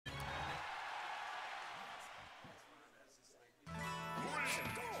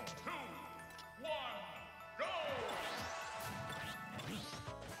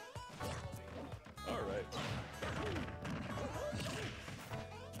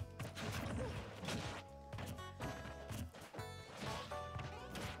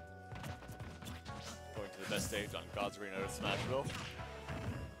best stage on God's Green Earth Smashville.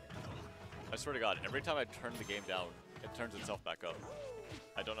 I swear to God, every time I turn the game down, it turns itself back up.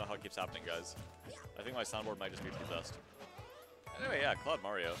 I don't know how it keeps happening, guys. I think my soundboard might just be possessed. Anyway, yeah, Cloud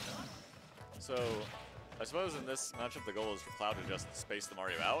Mario. So, I suppose in this matchup the goal is for Cloud to just space the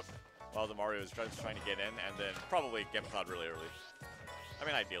Mario out, while the Mario is trying to get in, and then probably get Cloud really early. I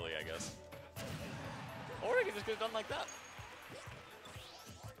mean, ideally, I guess. Or he can just get it done like that.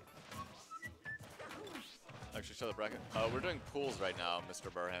 Actually, show the bracket. We're doing pools right now,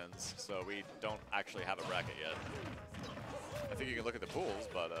 Mr. Burhands, so we don't actually have a bracket yet. I think you can look at the pools,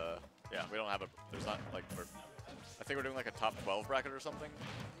 but yeah, we don't have a. There's not like. I think we're doing like a top 12 bracket or something.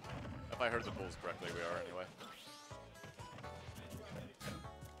 If I heard the pools correctly, we are anyway.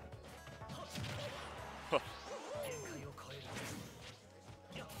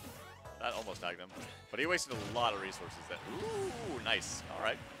 That almost tagged him, but he wasted a lot of resources there. Ooh, nice. All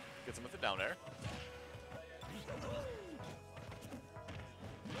right, gets him with the down air.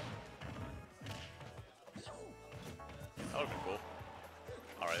 That would've been cool.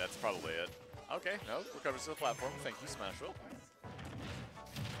 All right, that's probably it. Okay, no, recovers to the platform. Thank you, Smashville.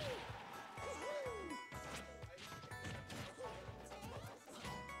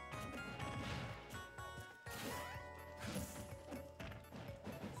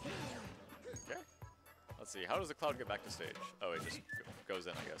 Okay. Let's see. How does the Cloud get back to stage? Oh, it just goes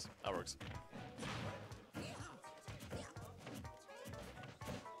in, I guess. That works.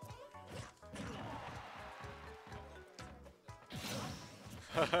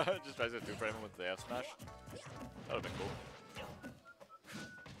 Just tries to two-frame him with the F smash. That would've been cool.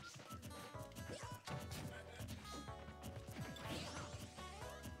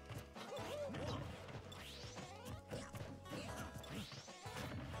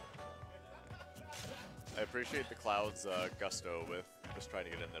 I appreciate the Cloud's gusto with just trying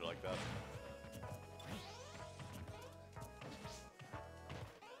to get in there like that.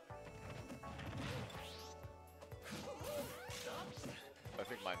 I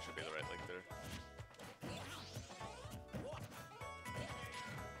think mine should be the right link there.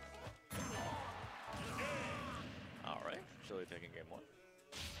 Alright, Chili taking game one.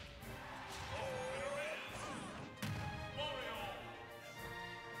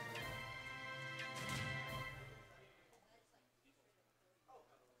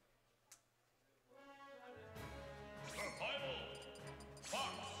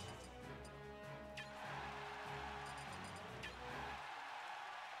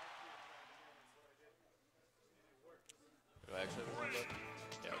 Do I actually have a one look?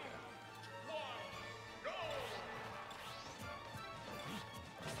 Yeah, okay.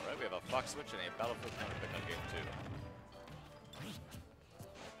 Alright, we have a Fox Switch and a Battlefield counter pick on game two.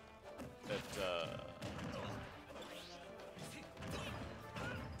 That,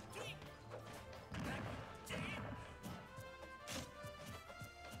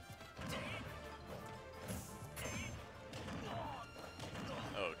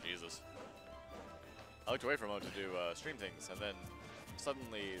 oh, Jesus. I looked away for a moment to do stream things, and then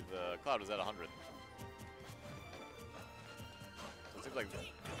suddenly the Cloud was at 100. So it seems like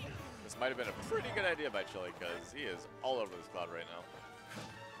this might have been a pretty good idea by Chili, because he is all over this Cloud right now.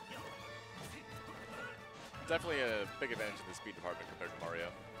 Definitely a big advantage in the speed department compared to Mario.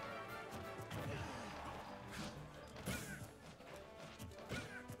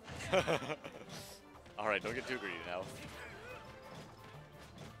 Alright, don't get too greedy now.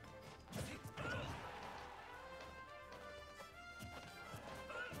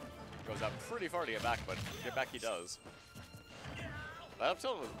 Goes out pretty far to get back, but get back he does. That up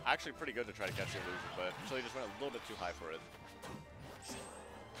tilt was actually pretty good to try to catch the illusion, but Chili just went a little bit too high for it.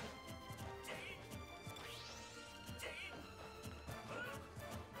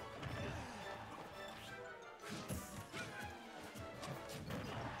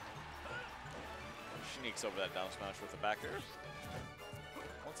 Sneaks over that down smash with the back air.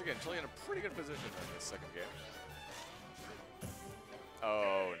 Once again, Chili in a pretty good position in this second game.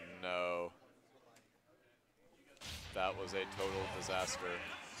 Oh no. That was a total disaster.